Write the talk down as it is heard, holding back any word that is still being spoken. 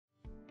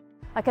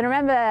I can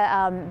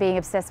remember being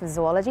obsessed with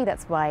zoology.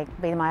 That's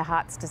been my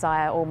heart's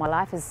desire all my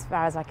life, as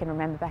far as I can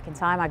remember back in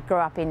time. I grew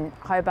up in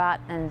Hobart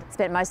and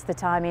spent most of the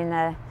time in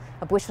a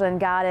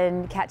bushland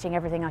garden, catching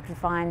everything I could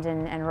find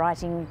and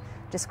writing,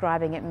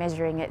 describing it,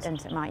 measuring it,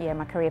 and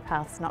my career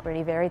path's not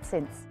really varied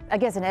since. I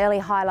guess an early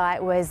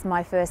highlight was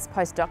my first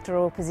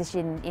postdoctoral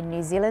position in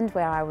New Zealand,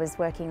 where I was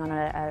working on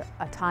a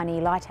tiny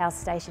lighthouse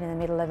station in the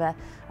middle of a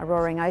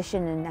roaring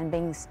ocean and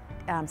being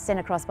sent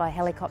across by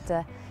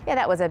helicopter. Yeah,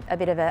 that was a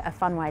bit of a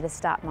fun way to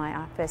start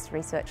my first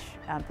research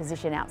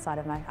position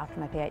after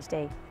my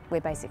PhD. We're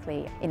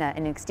basically in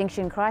an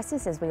extinction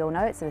crisis, as we all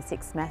know. So the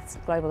sixth mass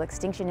global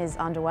extinction is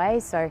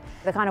underway. So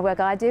the kind of work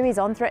I do is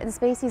on threatened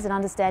species and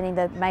understanding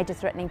the major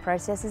threatening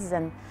processes,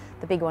 and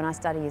the big one I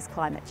study is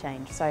climate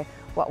change. So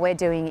what we're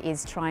doing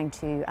is trying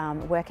to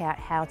work out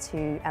how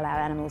to allow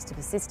animals to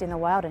persist in the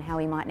wild and how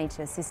we might need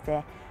to assist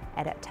their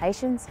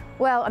adaptations.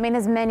 Well, I mean,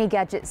 there's many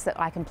gadgets that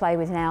I can play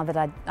with now that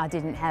I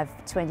didn't have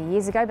 20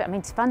 years ago, but I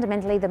mean,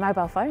 fundamentally the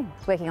mobile phone.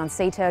 Working on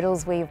sea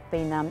turtles, we've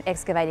been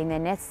excavating their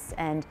nests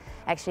and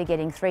actually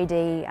getting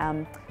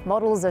 3D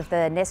models of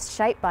the nest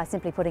shape by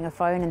simply putting a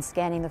phone and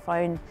scanning the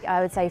phone. I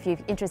would say if you're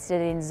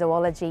interested in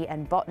zoology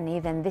and botany,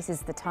 then this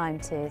is the time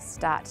to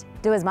start.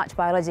 Do as much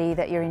biology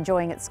that you're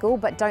enjoying at school,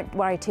 but don't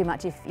worry too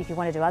much if you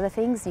want to do other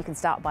things. You can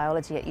start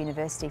biology at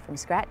university from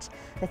scratch.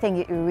 The thing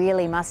that you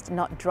really must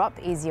not drop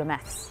is your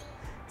maths.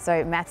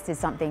 So maths is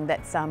something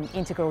that's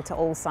integral to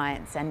all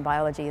science, and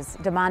biology is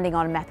demanding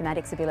on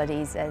mathematics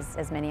abilities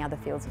as many other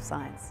fields of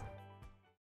science.